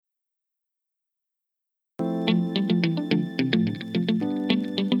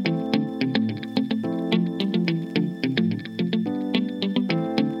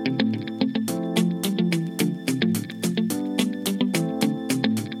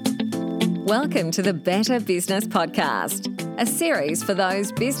Welcome to the Better Business Podcast, a series for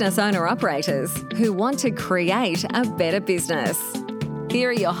those business owner-operators who want to create a better business. Here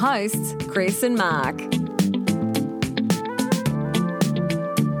are your hosts, Chris and Mark.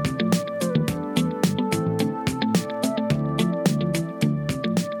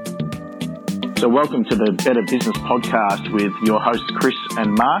 So welcome to the Better Business Podcast with your hosts, Chris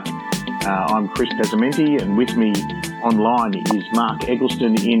and Mark. I'm Chris Pesamenti, and with me online is Mark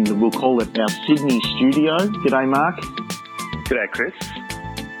Eggleston in, we'll call it our Sydney studio. G'day, Mark. G'day, Chris.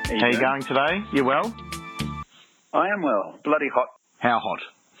 How you going today? You well? I am well. Bloody hot. How hot?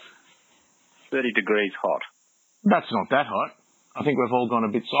 30 degrees hot. That's not that hot. I think we've all gone a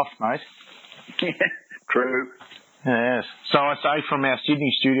bit soft, mate. Yeah, true. Yes. So I say from our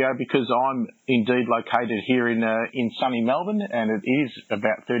Sydney studio because I'm indeed located here in sunny Melbourne, and it is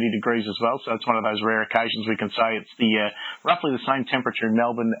about 30 degrees as well. So it's one of those rare occasions we can say it's roughly the same temperature in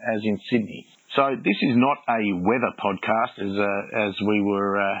Melbourne as in Sydney. So this is not a weather podcast as we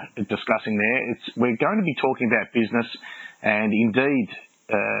were discussing there. We're going to be talking about business, and indeed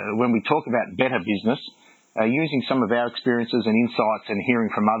when we talk about better business, using some of our experiences and insights and hearing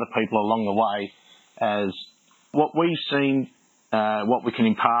from other people along the way as what we've seen, what we can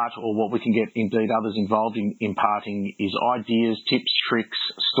impart, or what we can get indeed others involved in imparting is ideas, tips, tricks,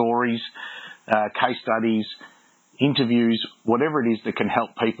 stories, case studies, interviews, whatever it is that can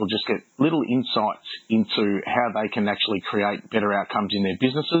help people just get little insights into how they can actually create better outcomes in their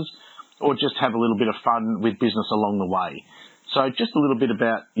businesses, or just have a little bit of fun with business along the way. So just a little bit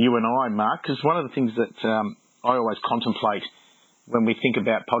about you and I, Mark, because one of the things that I always contemplate when we think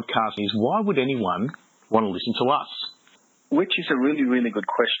about podcasting is why would anyone want to listen to us? Which is a really, really good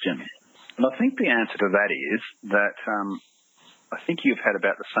question. And I think the answer to that is that I think you've had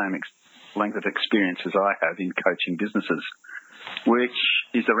about the same length of experience as I have in coaching businesses, which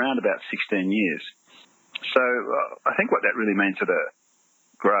is around about 16 years. So I think what that really means at a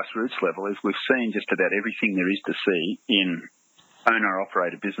grassroots level is we've seen just about everything there is to see in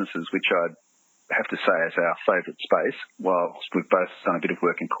owner-operator businesses, which I'd have to say is our favourite space. Whilst we've both done a bit of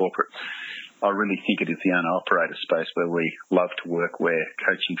work in corporate, I really think it is the owner-operator space where we love to work, where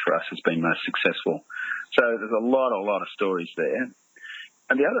coaching for us has been most successful. So there's a lot of stories there.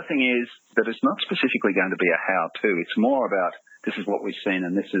 And the other thing is that it's not specifically going to be a how-to. It's more about this is what we've seen,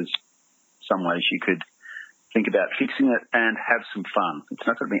 and this is some ways you could think about fixing it and have some fun. It's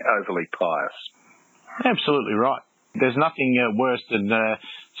not going to be overly pious. Absolutely right. There's nothing worse than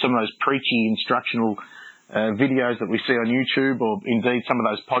some of those preachy instructional videos that we see on YouTube, or indeed some of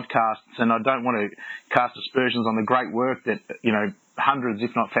those podcasts. And I don't want to cast aspersions on the great work that, hundreds,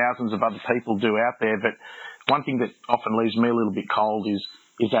 if not thousands of other people do out there. But one thing that often leaves me a little bit cold is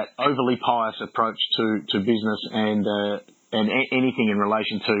that overly pious approach to business and anything in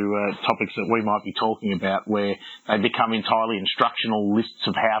relation to topics that we might be talking about, where they become entirely instructional lists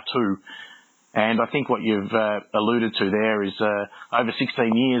of how to. And I think what you've alluded to there is over 16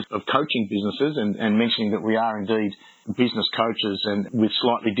 years of coaching businesses and mentioning that we are indeed business coaches and with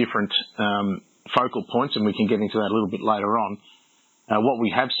slightly different focal points, and we can get into that a little bit later on. What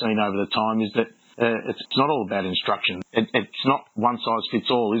we have seen over the time is that it's not all about instruction. It's not one size fits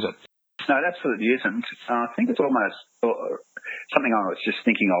all, is it? No, it absolutely isn't. I think it's almost something I was just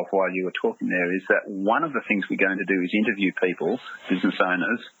thinking of while you were talking there, is that one of the things we're going to do is interview people, business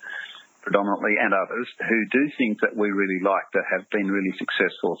owners, predominantly, and others who do things that we really like, that have been really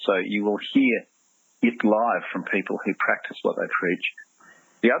successful. So you will hear it live from people who practice what they preach.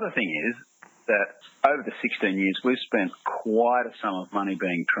 The other thing is that over the 16 years, we've spent quite a sum of money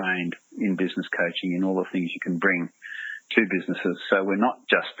being trained in business coaching in all the things you can bring to businesses. So we're not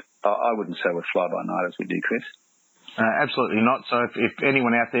just, I wouldn't say we're fly-by-night as we do, Chris. Absolutely not. So if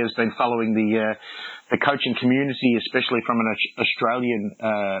anyone out there has been following the coaching community, especially from an Australian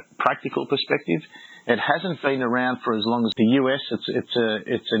practical perspective, it hasn't been around for as long as the US.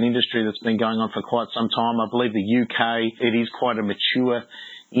 It's an industry that's been going on for quite some time. I believe the UK, it is quite a mature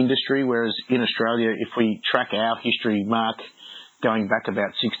industry, whereas in Australia, if we track our history, Mark, going back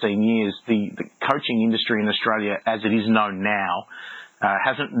about 16 years, the coaching industry in Australia, as it is known now,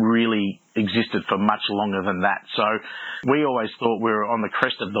 hasn't really existed for much longer than that. So we always thought we were on the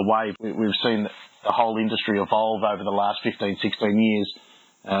crest of the wave. We've seen the whole industry evolve over the last 15, 16 years,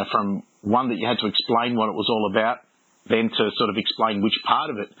 from one that you had to explain what it was all about, then to sort of explain which part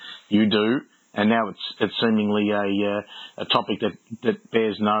of it you do, and now it's seemingly a topic that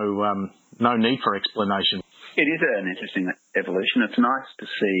bears no need for explanation. It is an interesting evolution. It's nice to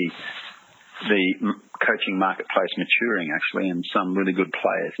see the coaching marketplace maturing, actually, and some really good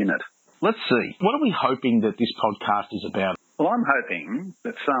players in it. Let's see. What are we hoping that this podcast is about? Well, I'm hoping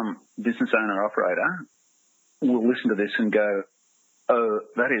that some business owner operator will listen to this and go, oh,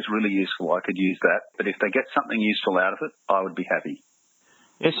 that is really useful. I could use that. But if they get something useful out of it, I would be happy.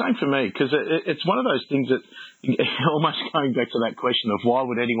 Yeah, same for me, because it's one of those things that, almost going back to that question of why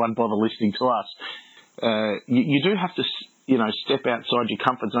would anyone bother listening to us, you do have to, step outside your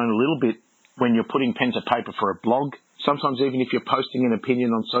comfort zone a little bit when you're putting pen to paper for a blog. Sometimes even if you're posting an opinion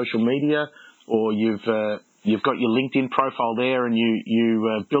on social media, or you've got your LinkedIn profile there and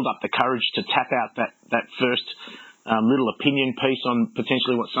you build up the courage to tap out that first little opinion piece on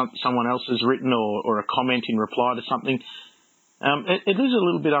potentially what someone else has written, or a comment in reply to something. It is a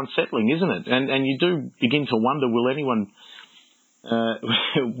little bit unsettling, isn't it? And you do begin to wonder,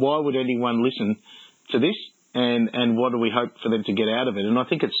 why would anyone listen to this? And what do we hope for them to get out of it? And I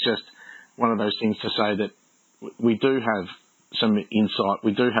think it's just one of those things to say that we do have some insight,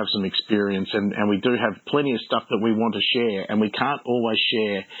 we do have some experience, and we do have plenty of stuff that we want to share, and we can't always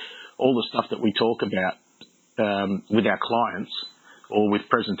share all the stuff that we talk about with our clients or with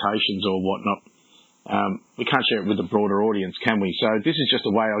presentations or whatnot. We can't share it with a broader audience, can we? So this is just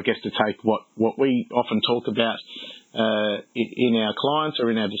a way, I guess, to take what we often talk about in our clients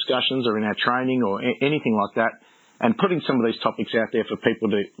or in our discussions or in our training or anything like that, and putting some of these topics out there for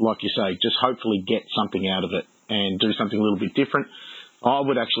people to, like you say, just hopefully get something out of it and do something a little bit different. I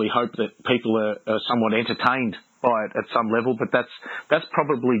would actually hope that people are somewhat entertained by it at some level, but that's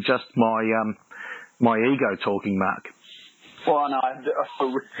probably just my ego talking, Mark. Well, no, I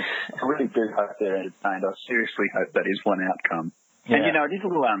really do hope they're entertained. I seriously hope that is one outcome. Yeah. And, it is a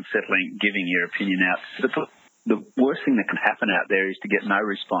little unsettling giving your opinion out. The worst thing that can happen out there is to get no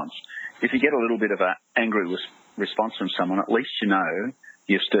response. If you get a little bit of an angry response from someone, at least you know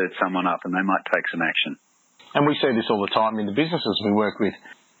you've stirred someone up and they might take some action. And we see this all the time in the businesses we work with.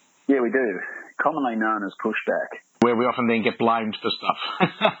 Yeah, we do. Commonly known as pushback. Where we often then get blamed for stuff.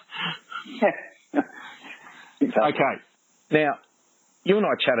 Yeah. Exactly. Okay. Now, you and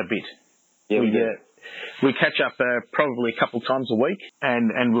I chat a bit. Yeah, we do. We catch up probably a couple times a week,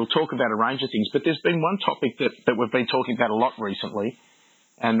 and we'll talk about a range of things. But there's been one topic that we've been talking about a lot recently,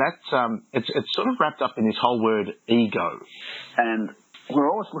 and that's it's sort of wrapped up in this whole word ego. And we're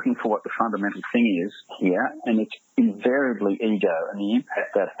always looking for what the fundamental thing is here, and it's invariably ego and the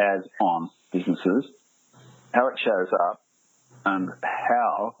impact that has on businesses, how it shows up, and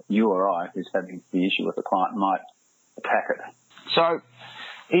how you or I, who's having the issue with the client, might attack it. So,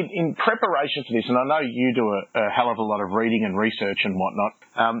 in preparation for this, and I know you do a hell of a lot of reading and research and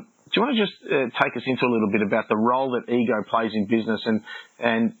whatnot, do you want to just take us into a little bit about the role that ego plays in business, and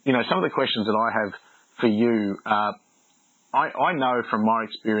some of the questions that I have for you? I know from my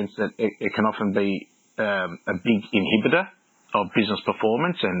experience that it can often be a big inhibitor of business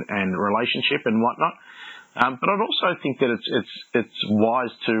performance and relationship and whatnot. But I'd also think that it's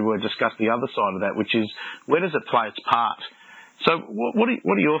wise to discuss the other side of that, which is where does it play its part? So what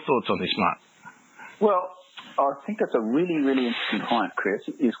are your thoughts on this, Mark? Well, I think that's a really, really interesting point, Chris,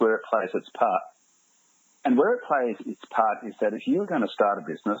 is where it plays its part. And where it plays its part is that if you're going to start a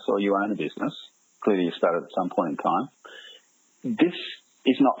business or you own a business, clearly you started at some point in time, this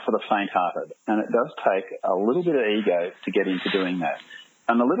is not for the faint-hearted. And it does take a little bit of ego to get into doing that.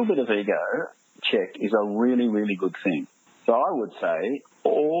 And a little bit of ego check is a really, really good thing. So I would say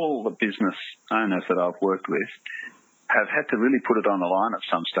all the business owners that I've worked with have had to really put it on the line at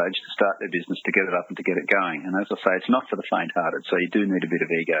some stage to start their business, to get it up and to get it going. And as I say, it's not for the faint-hearted, so you do need a bit of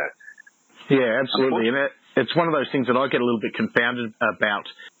ego. Yeah, absolutely. And it's one of those things that I get a little bit confounded about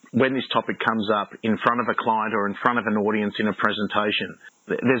when this topic comes up in front of a client or in front of an audience in a presentation.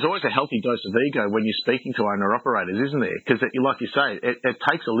 There's always a healthy dose of ego when you're speaking to owner-operators, isn't there? Because, like you say, it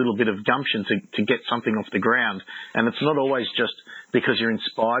takes a little bit of gumption to get something off the ground. And it's not always just because you're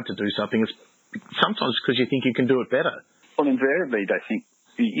inspired to do something. It's sometimes because you think you can do it better. Well, invariably, they think,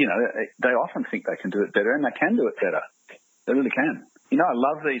 they often think they can do it better, and they can do it better. They really can. I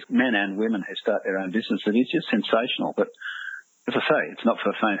love these men and women who start their own business. It is just sensational. But as I say, it's not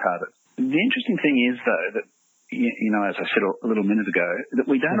for the faint-hearted. The interesting thing is, though, that, as I said a little minute ago, that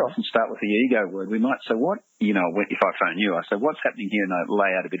we don't often start with the ego word. We might say, if I phone you, I say, what's happening here? And I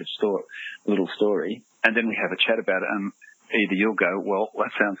lay out a little story, and then we have a chat about it, and either you'll go, well,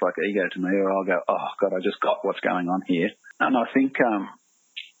 that sounds like ego to me, or I'll go, oh, God, I just got what's going on here. And I think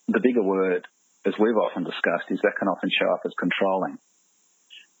the bigger word, as we've often discussed, is that can often show up as controlling.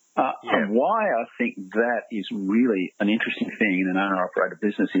 And why I think that is really an interesting thing in an owner-operator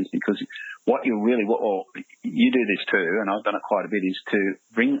business is because what you do this too, and I've done it quite a bit, is to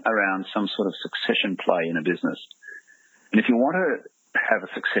bring around some sort of succession play in a business. And if you want to have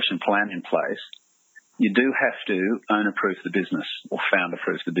a succession plan in place, you do have to owner-proof the business or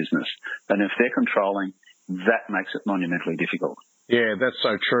founder-proof the business. And if they're controlling, that makes it monumentally difficult. Yeah, that's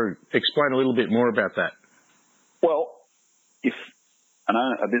so true. Explain a little bit more about that. Well, if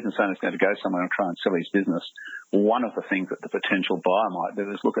a business owner is going to go somewhere and try and sell his business, one of the things that the potential buyer might do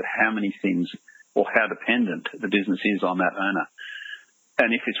is look at how many things or how dependent the business is on that owner. And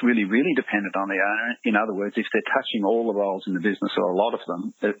if it's really, really dependent on the owner, in other words, if they're touching all the roles in the business or a lot of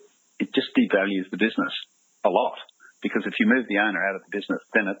them, it just devalues the business a lot. Because if you move the owner out of the business,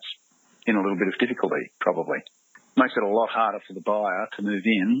 then it's in a little bit of difficulty, probably. Makes it a lot harder for the buyer to move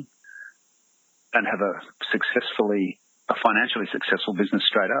in and have a financially successful business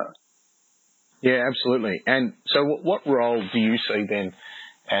straight up. Yeah, absolutely. And so what role do you see then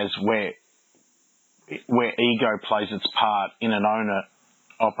as where ego plays its part in an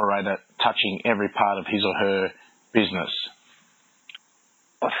owner-operator touching every part of his or her business?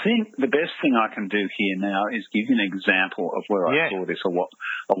 I think the best thing I can do here now is give you an example of where I saw this a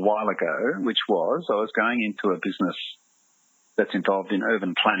while ago, which was I was going into a business that's involved in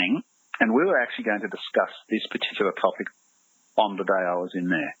urban planning, and we were actually going to discuss this particular topic on the day I was in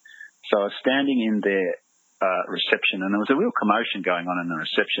there. So I was standing in their reception, and there was a real commotion going on in the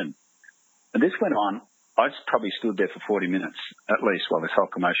reception. And this went on. I probably stood there for 40 minutes at least while this whole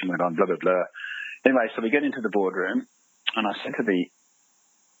commotion went on, blah, blah, blah. Anyway, so we get into the boardroom, and I said to the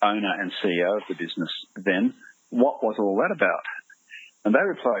owner and CEO of the business then, what was all that about? And they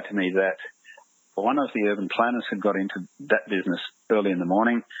replied to me that one of the urban planners had got into that business early in the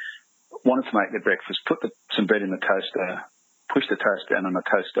morning, wanted to make their breakfast, put some bread in the toaster, pushed the toast down, and the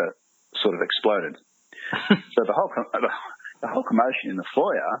toaster sort of exploded. So the whole commotion in the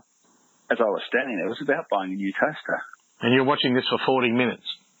foyer, as I was standing there, was about buying a new toaster. And you're watching this for 40 minutes?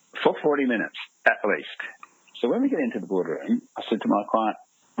 For 40 minutes, at least. So when we get into the boardroom, I said to my client,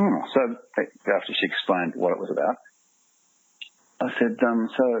 so after she explained what it was about, I said,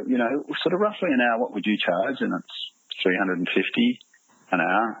 sort of roughly an hour, what would you charge? And it's $350 an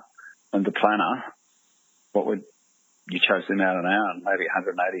hour. And the planner, what would you charge them out an hour? And maybe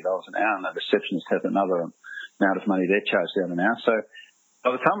 $180 an hour. And the receptionist has another amount of money they're charged out an hour. So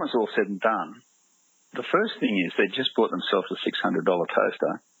by the time it was all said and done, the first thing is they just bought themselves a $600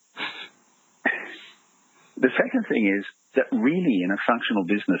 toaster. The second thing is that really in a functional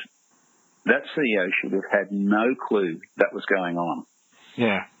business, that CEO should have had no clue that was going on.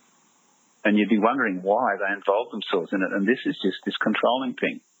 Yeah. And you'd be wondering why they involved themselves in it. And this is just this controlling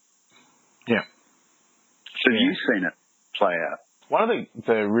thing. Yeah. So you've seen it play out. One of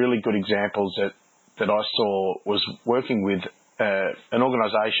the really good examples that I saw was working with an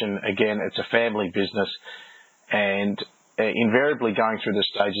organisation. Again, it's a family business, and invariably going through the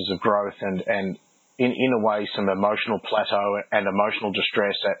stages of growth and in a way some emotional plateau and emotional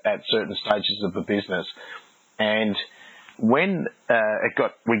distress at certain stages of the business. And when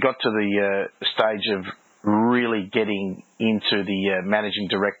we got to the stage of really getting into the managing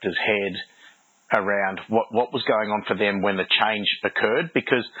director's head around what was going on for them when the change occurred,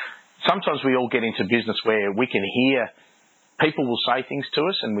 because sometimes we all get into business where we can hear people will say things to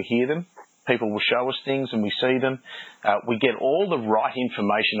us and we hear them. People will show us things and we see them. We get all the right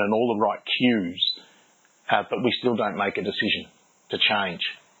information and all the right cues, but we still don't make a decision to change,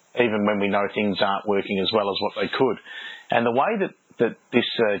 even when we know things aren't working as well as what they could. And the way that this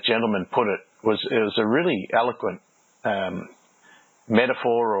gentleman put it was a really eloquent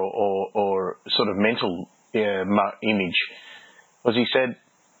metaphor or sort of mental image. Was he said,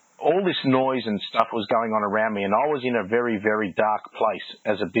 all this noise and stuff was going on around me, and I was in a very, very dark place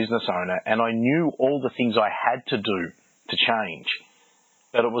as a business owner, and I knew all the things I had to do to change.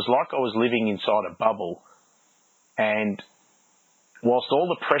 But it was like I was living inside a bubble, and whilst all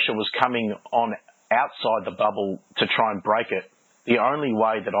the pressure was coming on outside the bubble to try and break it, the only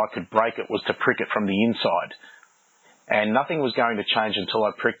way that I could break it was to prick it from the inside. And nothing was going to change until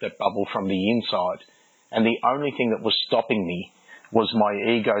I pricked that bubble from the inside. And the only thing that was stopping me was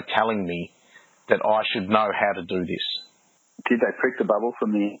my ego telling me that I should know how to do this. Did they prick the bubble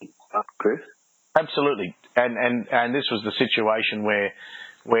from the inside, Chris? Absolutely. And this was the situation where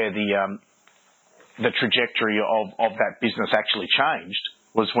the trajectory of that business actually changed,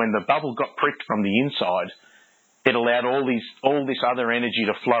 was when the bubble got pricked from the inside. It allowed all this other energy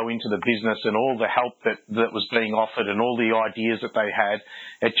to flow into the business, and all the help that was being offered and all the ideas that they had.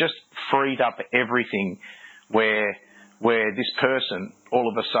 It just freed up everything where this person all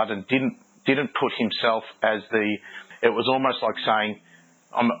of a sudden didn't put himself as it was almost like saying,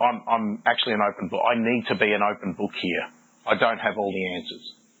 I'm actually an open book. I need to be an open book here. I don't have all the answers.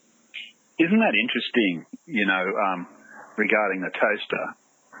 Isn't that interesting, regarding the toaster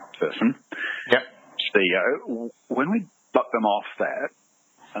person? Yep. CEO, when we blocked them off that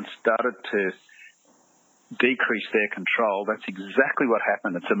and started to decrease their control, that's exactly what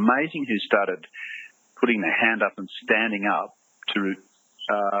happened. It's amazing who started putting their hand up and standing up to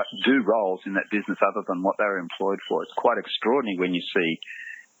do roles in that business other than what they were employed for. It's quite extraordinary when you see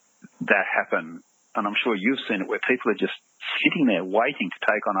that happen. And I'm sure you've seen it where people are just sitting there waiting to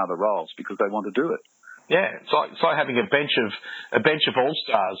take on other roles because they want to do it. Yeah, it's like having a bench of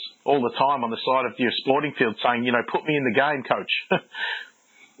all-stars all the time on the side of your sporting field saying, put me in the game, coach.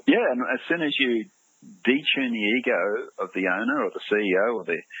 Yeah, and as soon as you detune the ego of the owner or the CEO or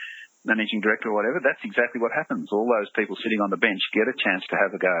the managing director or whatever, that's exactly what happens. All those people sitting on the bench get a chance to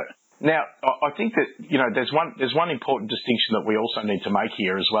have a go. Now, I think that, there's one important distinction that we also need to make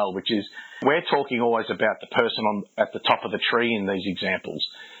here as well, which is we're talking always about the person at the top of the tree in these examples.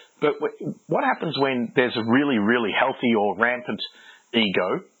 But what happens when there's a really, really healthy or rampant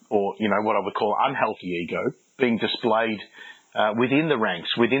ego, or, what I would call unhealthy ego, being displayed within the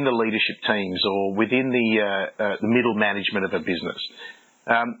ranks, within the leadership teams, or within the middle management of a business?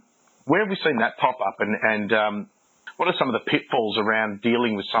 Where have we seen that pop up, and what are some of the pitfalls around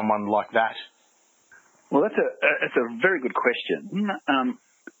dealing with someone like that? Well, that's a very good question.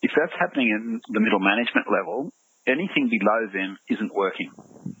 If that's happening in the middle management level, anything below them isn't working.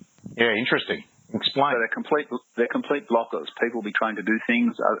 Yeah, interesting. Explain. So they're complete blockers. People will be trying to do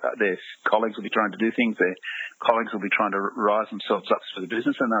things. Their colleagues will be trying to do things. Their colleagues will be trying to rise themselves up for the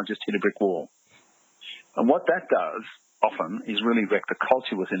business, and they'll just hit a brick wall. And what that does often is really wreck the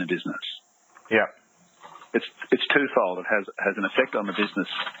culture within a business. Yeah. It's twofold. It has an effect on the business's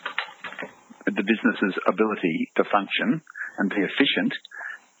ability to function and be efficient,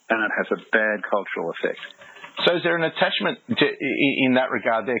 and it has a bad cultural effect. So is there an attachment in that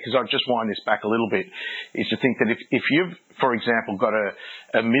regard there? Because I'll just wind this back a little bit, is to think that if you've, for example, got a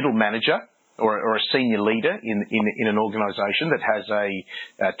middle manager or a senior leader in an organisation that has a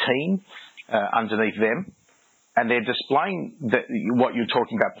team underneath them, and they're displaying what you're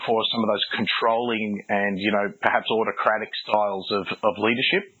talking about before, some of those controlling and, perhaps autocratic styles of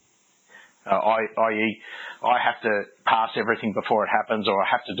leadership, i.e., I have to pass everything before it happens, or I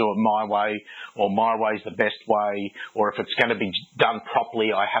have to do it my way, or my way's the best way, or if it's going to be done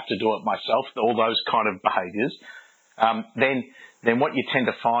properly, I have to do it myself, all those kind of behaviours, then what you tend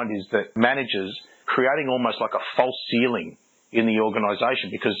to find is that managers creating almost like a false ceiling in the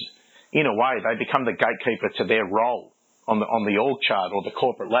organisation, because in a way they become the gatekeeper to their role on the org chart or the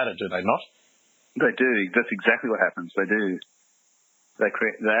corporate ladder, do they not? They do. That's exactly what happens. They do. They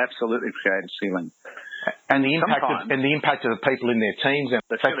absolutely create a ceiling. And the impact of the people in their teams, and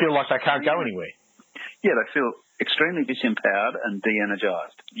they feel like they can't go anywhere. Yeah, they feel extremely disempowered and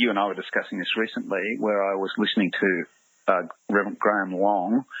de-energised. You and I were discussing this recently, where I was listening to Reverend Graham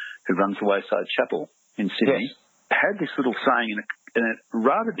Long, who runs the Wayside Chapel in Sydney. Yes. Had this little saying, and it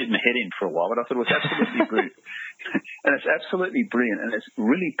rather did my head in for a while, but I thought it was absolutely brilliant. And it's absolutely brilliant, and it's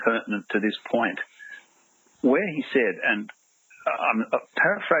really pertinent to this point, where he said, and I'm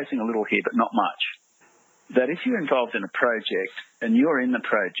paraphrasing a little here, but not much, that if you're involved in a project and you're in the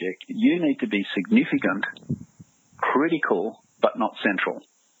project, you need to be significant, critical, but not central.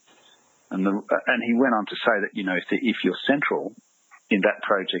 And he went on to say that, if you're central in that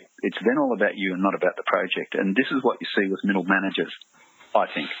project, it's then all about you and not about the project. And this is what you see with middle managers, I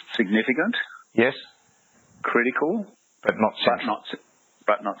think. Significant. Yes. Critical. But not central.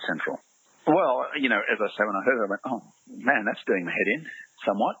 But not central. Well, as I say, when I heard it, I went, oh, man, that's doing my head in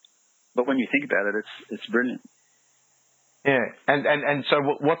somewhat. But when you think about it, it's brilliant. Yeah. And so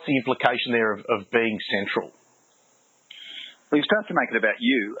what's the implication there of being central? Well, you start to make it about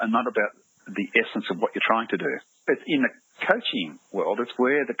you and not about the essence of what you're trying to do. It's in the coaching world, it's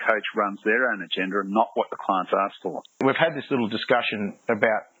where the coach runs their own agenda and not what the clients ask for. We've had this little discussion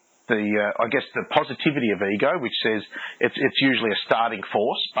about the positivity of ego, which says it's usually a starting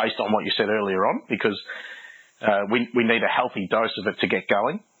force based on what you said earlier on, because we need a healthy dose of it to get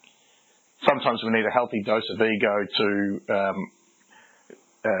going. Sometimes we need a healthy dose of ego to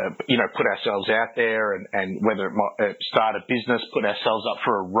put ourselves out there, and whether it might start a business, put ourselves up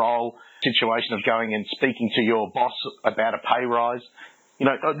for a role, situation of going and speaking to your boss about a pay rise.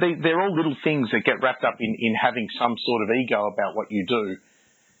 They're all little things that get wrapped up in having some sort of ego about what you do,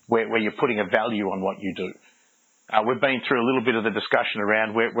 where you're putting a value on what you do. We've been through a little bit of the discussion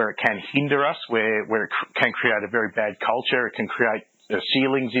around where it can hinder us, where it can create a very bad culture. It can create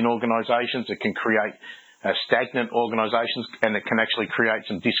ceilings in organisations. It can create stagnant organisations, and it can actually create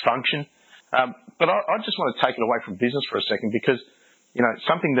some dysfunction. But I just want to take it away from business for a second, because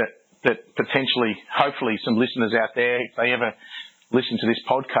something that potentially, hopefully, some listeners out there, if they ever listen to this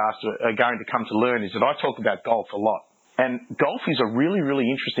podcast are going to come to learn is that I talk about golf a lot. And golf is a really, really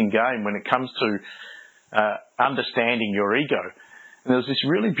interesting game when it comes to understanding your ego. And there was this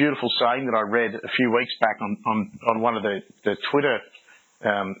really beautiful saying that I read a few weeks back on one of the Twitter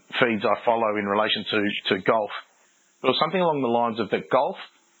feeds I follow in relation to golf. It was something along the lines of that golf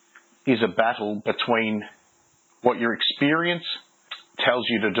is a battle between what your experience tells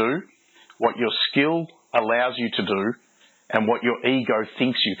you to do, what your skill allows you to do, and what your ego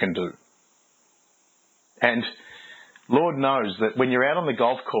thinks you can do. And Lord knows that when you're out on the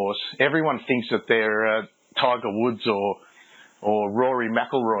golf course, everyone thinks that they're Tiger Woods or Rory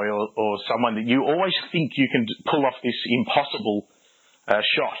McIlroy or someone that you always think you can pull off this impossible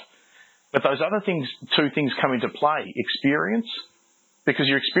shot. But those other two things come into play. Experience, because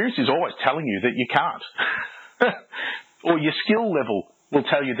your experience is always telling you that you can't. Or your skill level will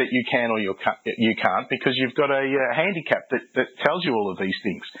tell you that you can or you can't, because you've got a handicap that tells you all of these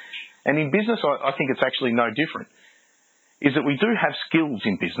things. And in business, I think it's actually no different, is that we do have skills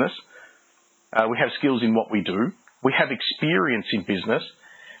in business. We have skills in what we do. We have experience in business,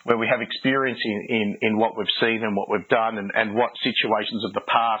 where we have experience in what we've seen and what we've done and what situations of the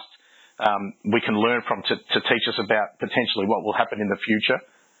past we can learn from to teach us about potentially what will happen in the future.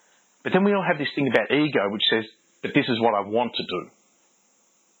 But then we all have this thing about ego, which says, but this is what I want to do.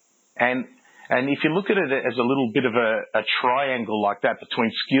 And if you look at it as a little bit of a triangle like that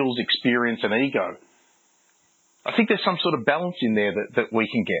between skills, experience, and ego, I think there's some sort of balance in there that we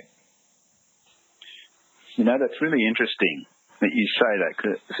can get. You know, that's really interesting that you say that,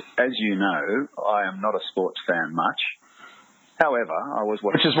 because as you know, I am not a sports fan much. However, I was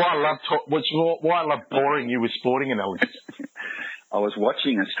watching... Which is why I love boring you with sporting analogies. I was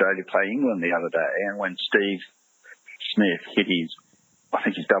watching Australia play England the other day, and when Steve Smith hit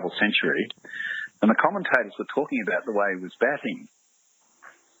his double century, and the commentators were talking about the way he was batting,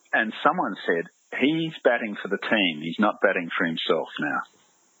 and someone said, he's batting for the team, he's not batting for himself now.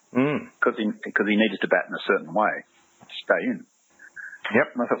 Because he needed to bat in a certain way to stay in. Yep.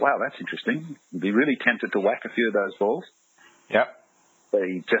 And I thought, wow, that's interesting. He'd be really tempted to whack a few of those balls. Yep. But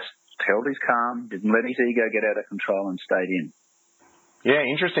he just held his calm, didn't let his ego get out of control, and stayed in. Yeah,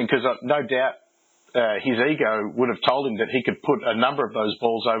 interesting, because no doubt his ego would have told him that he could put a number of those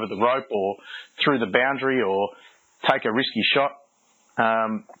balls over the rope or through the boundary or take a risky shot.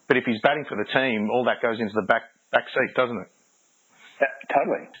 But if he's batting for the team, all that goes into the back seat, doesn't it?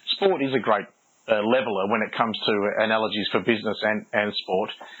 Totally. Sport is a great leveler when it comes to analogies for business and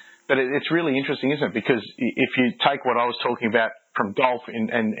sport. But it's really interesting, isn't it? Because if you take what I was talking about from golf and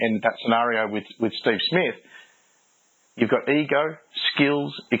that scenario with Steve Smith, you've got ego,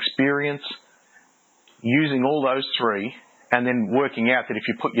 skills, experience, using all those three, and then working out that if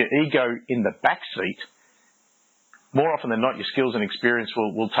you put your ego in the back seat, more often than not, your skills and experience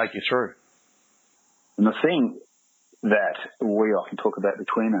will take you through. And the thing that we often talk about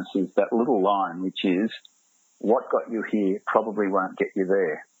between us is that little line, which is, what got you here probably won't get you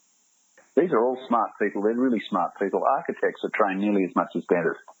there. These are all smart people. They're really smart people. Architects are trained nearly as much as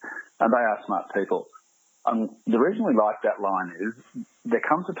dentists, and they are smart people. The reason we like that line is there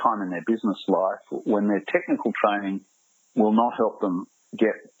comes a time in their business life when their technical training will not help them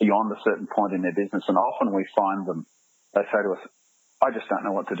get beyond a certain point in their business, and often we find them, they say to us, I just don't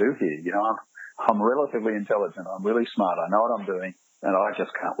know what to do here. You know, I'm relatively intelligent, I'm really smart, I know what I'm doing, and I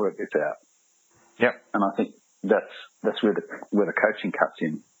just can't work this out. Yep. And I think that's where the coaching cuts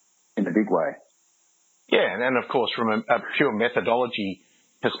in a big way. Yeah, and then of course from a pure methodology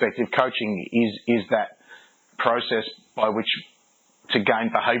perspective, coaching is that process by which to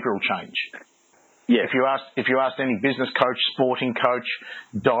gain behavioural change. Yeah. If you asked any business coach, sporting coach,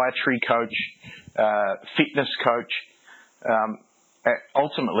 dietary coach, fitness coach,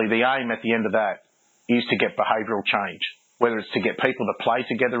 ultimately the aim at the end of that is to get behavioural change, whether it's to get people to play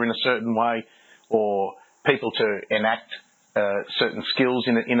together in a certain way or people to enact certain skills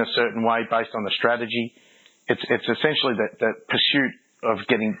in a certain way based on the strategy. It's essentially the pursuit of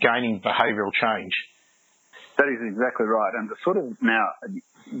gaining behavioural change. That is exactly right. And now,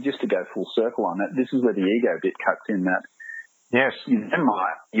 just to go full circle on that, this is where the ego bit cuts in. That yes, you then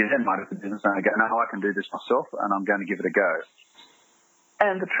might as a business owner go, no, I can do this myself, and I'm going to give it a go.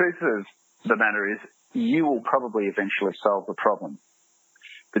 And the truth of the matter is, you will probably eventually solve the problem.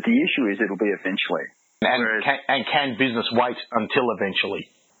 But the issue is, it'll be eventually. And can business wait until eventually?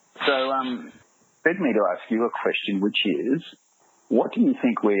 So, led me to ask you a question, which is, what do you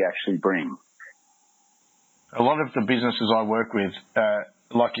think we actually bring? A lot of the businesses I work with,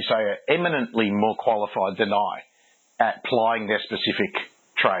 like you say, are eminently more qualified than I at plying their specific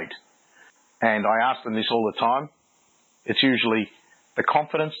trade. And I ask them this all the time. It's usually, the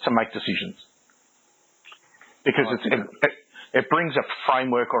confidence to make decisions. Because it brings a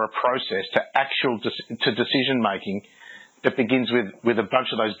framework or a process to decision making that begins with a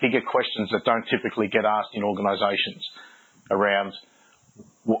bunch of those bigger questions that don't typically get asked in organisations around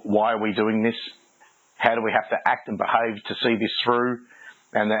why are we doing this? How do we have to act and behave to see this through?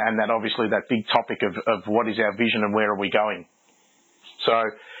 And that obviously that big topic of what is our vision and where are we going? So,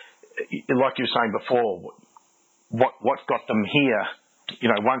 like you were saying before, what got them here,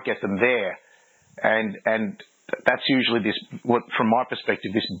 won't get them there, and that's usually from my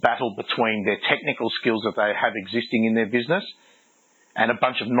perspective, this battle between their technical skills that they have existing in their business and a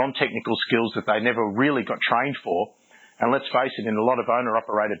bunch of non-technical skills that they never really got trained for. And let's face it, in a lot of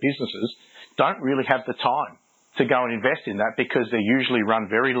owner-operated businesses, don't really have the time to go and invest in that because they're usually run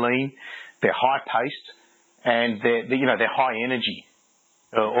very lean, they're high-paced, and they're high-energy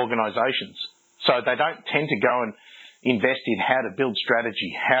organisations. So they don't tend to go and invest in how to build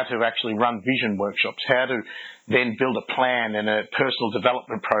strategy, how to actually run vision workshops, how to then build a plan and a personal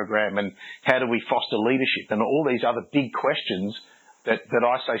development program, and how do we foster leadership, and all these other big questions that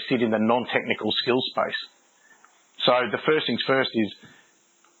I say sit in the non-technical skill space. So the first things first is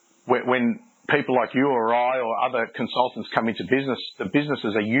when people like you or I or other consultants come into business, the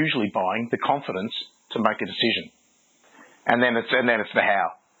businesses are usually buying the confidence to make a decision. And then it's the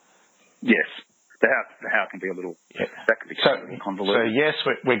how. Yes. The how can be a little, that can be convoluted. So yes,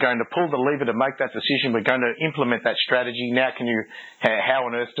 we're going to pull the lever to make that decision. We're going to implement that strategy. Now how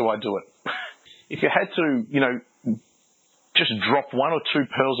on earth do I do it? If you had to, just drop one or two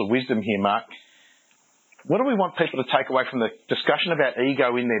pearls of wisdom here, Mark, what do we want people to take away from the discussion about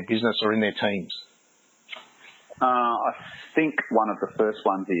ego in their business or in their teams? I think one of the first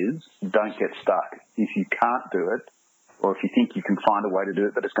ones is don't get stuck. If you can't do it, or if you think you can find a way to do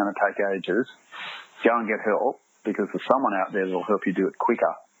it but it's going to take ages, go and get help, because there's someone out there that will help you do it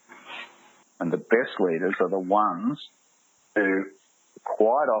quicker. And the best leaders are the ones who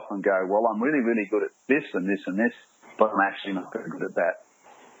quite often go, well, I'm really, really good at this and this and this, but I'm actually not very good at that.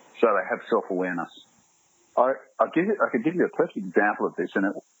 So they have self-awareness. I could give you a perfect example of this, and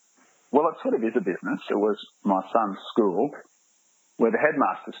it sort of is a business. It was my son's school, where the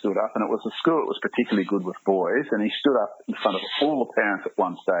headmaster stood up, and it was a school that was particularly good with boys, and he stood up in front of all the parents at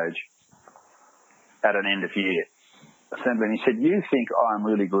one stage at an end of year assembly, and he said, you think I'm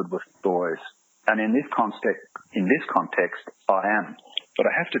really good with boys, and in this context, I am. But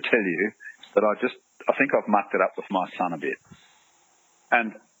I have to tell you that I think I've mucked it up with my son a bit.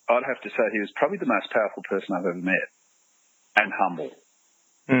 And I'd have to say he was probably the most powerful person I've ever met, and humble.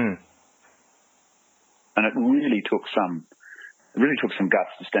 And it really took some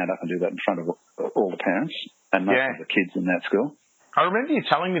guts to stand up and do that in front of all the parents and most of the kids in that school. I remember you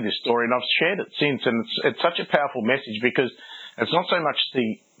telling me this story, and I've shared it since, and it's such a powerful message because it's not so much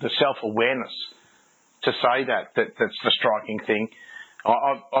the self-awareness to say that's the striking thing.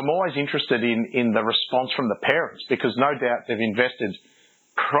 I'm always interested in the response from the parents, because no doubt they've invested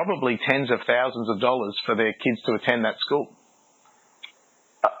probably tens of thousands of dollars for their kids to attend that school.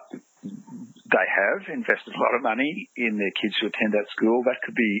 They have invested a lot of money in their kids to attend that school. They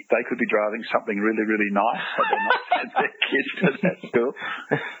could be driving something really, really nice, but they're not sent their kids to that school.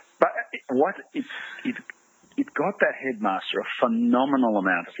 But it got that headmaster a phenomenal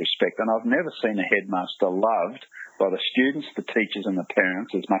amount of respect, and I've never seen a headmaster loved by the students, the teachers, and the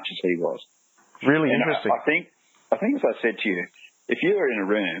parents as much as he was. Really interesting. I think, as I said to you, if you were in a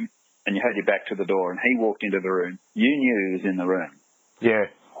room and you had your back to the door and he walked into the room, you knew he was in the room. Yeah.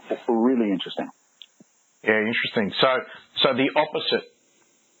 Really interesting. Yeah, interesting. So the opposite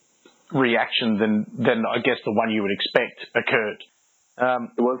reaction than I guess the one you would expect occurred.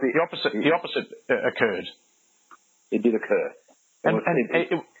 The opposite occurred. It did occur.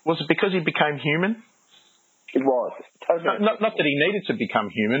 Was it because he became human? It was. Totally. Not that he needed to become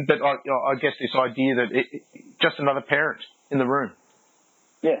human, but I guess this idea that just another parent in the room.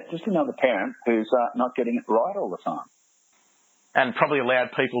 Yeah, just another parent who's not getting it right all the time. And probably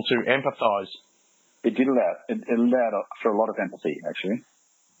allowed people to empathise. It did allow. It allowed for a lot of empathy, actually.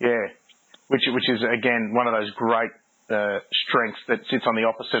 Yeah, which is again one of those great strengths that sits on the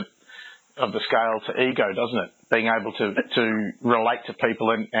opposite of the scale to ego, doesn't it? Being able to relate to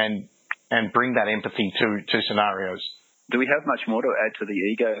people and bring that empathy to scenarios. Do we have much more to add to the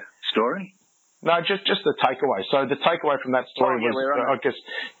ego story? No, just the takeaway. So the takeaway from that story was, I guess,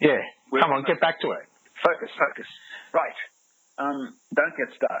 come on, get back to it. Focus. Right. Don't get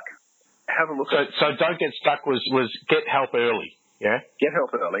stuck. Have a look. So don't get stuck was get help early. Yeah. Get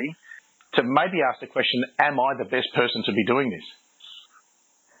help early. To maybe ask the question, am I the best person to be doing this?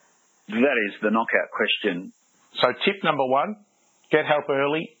 That is the knockout question. So tip number one, get help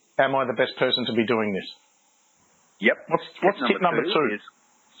early. Am I the best person to be doing this? Yep. What's tip number two?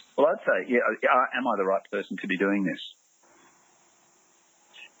 Well, I'd say, am I the right person to be doing this?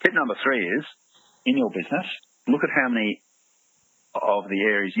 Tip number three is, in your business, look at how many of the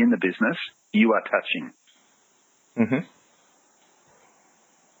areas in the business you are touching. Mm-hmm.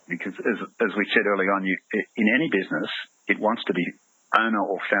 Because as we said early on, in any business, it wants to be owner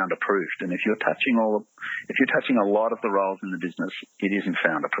or founder proofed. And if you're touching a lot of the roles in the business, it isn't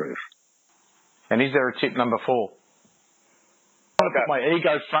founder proof. And is there a tip number four? I'm going to put my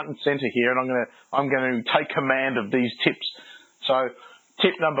ego front and center here, and I'm going to take command of these tips. So,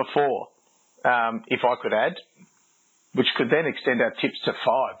 tip number four, if I could add, which could then extend our tips to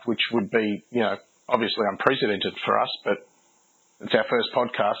 5, which would be, obviously unprecedented for us, but it's our first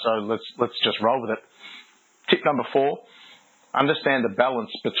podcast, so let's just roll with it. Tip number 4, understand the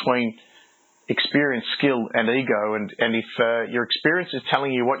balance between experience, skill, and ego. And if your experience is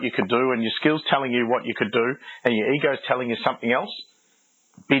telling you what you could do, and your skills telling you what you could do, and your ego is telling you something else,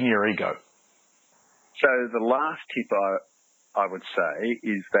 bin your ego. So the last tip I would say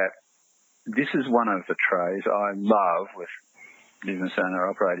is that this is one of the traits I love with business owner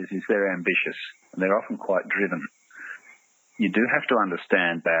operators is they're ambitious, and they're often quite driven. You do have to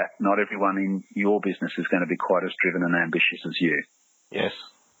understand that not everyone in your business is going to be quite as driven and ambitious as you. Yes.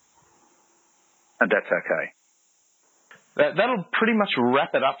 And that's okay. That'll pretty much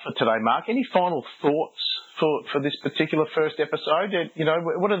wrap it up for today, Mark. Any final thoughts for this particular first episode?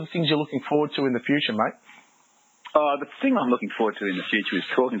 What are the things you're looking forward to in the future, mate? The thing I'm looking forward to in the future is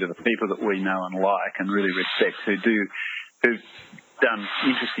talking to the people that we know and like and really respect who've done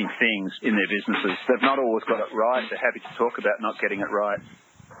interesting things in their businesses. They've not always got it right. They're happy to talk about not getting it right.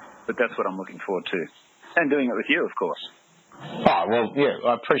 But that's what I'm looking forward to. And doing it with you, of course. Oh, well, yeah,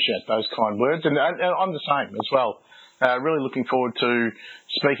 I appreciate those kind words. And I'm the same as well. Really looking forward to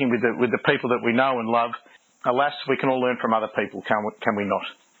speaking with the people that we know and love. Alas, we can all learn from other people, can we not?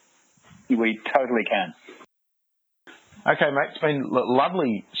 We totally can. Okay, mate, it's been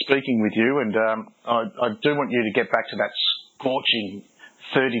lovely speaking with you, and I do want you to get back to that scorching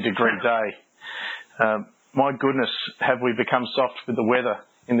 30-degree day. My goodness, have we become soft with the weather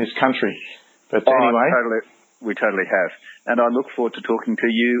in this country? But anyway, we totally have, and I look forward to talking to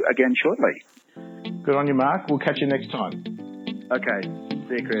you again shortly. Good on you, Mark. We'll catch you next time. Okay,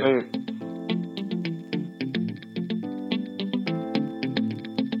 see you, Chris. See you.